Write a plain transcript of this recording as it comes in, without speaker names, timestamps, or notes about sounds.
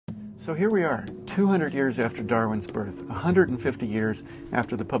So here we are, 200 years after Darwin's birth, 150 years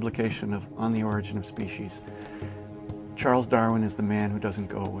after the publication of On the Origin of Species. Charles Darwin is the man who doesn't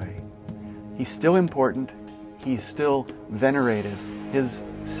go away. He's still important, he's still venerated. His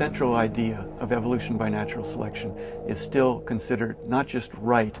central idea of evolution by natural selection is still considered not just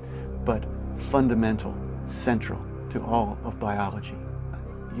right, but fundamental, central to all of biology.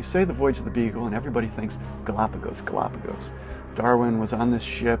 You say the voyage of the Beagle and everybody thinks Galapagos, Galapagos. Darwin was on this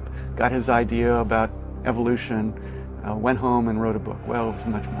ship, got his idea about evolution, went home and wrote a book. Well, it was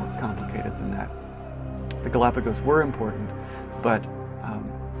much more complicated than that. The Galapagos were important, but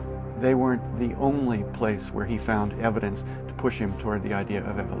they weren't the only place where he found evidence to push him toward the idea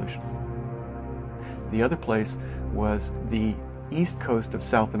of evolution. The other place was the east coast of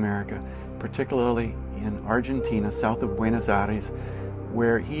South America, particularly in Argentina, south of Buenos Aires,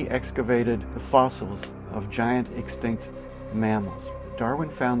 where he excavated the fossils of giant extinct mammals. Darwin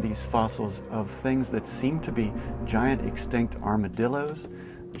found these fossils of things that seemed to be giant extinct armadillos,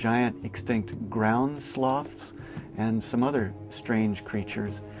 giant extinct ground sloths, and some other strange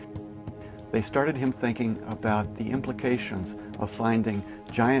creatures. They started him thinking about the implications of finding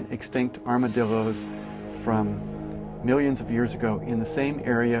giant extinct armadillos from millions of years ago in the same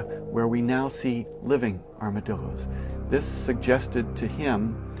area where we now see living armadillos. This suggested to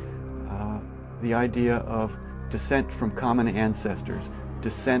him the idea of descent from common ancestors,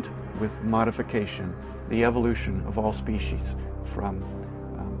 descent with modification, the evolution of all species from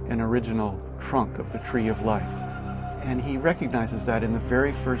an original trunk of the tree of life. And he recognizes that in the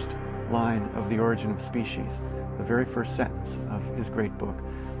very first line of The Origin of Species. The very first sentence of his great book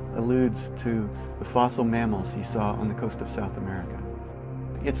alludes to the fossil mammals he saw on the coast of South America.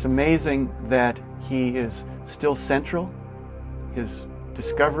 It's amazing that he is still central. His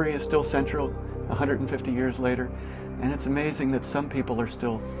discovery is still central 150 years later, and it's amazing that some people are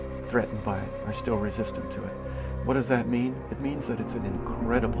still threatened by it, are still resistant to it. What does that mean? It means that it's an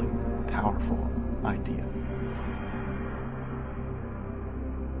incredibly powerful idea.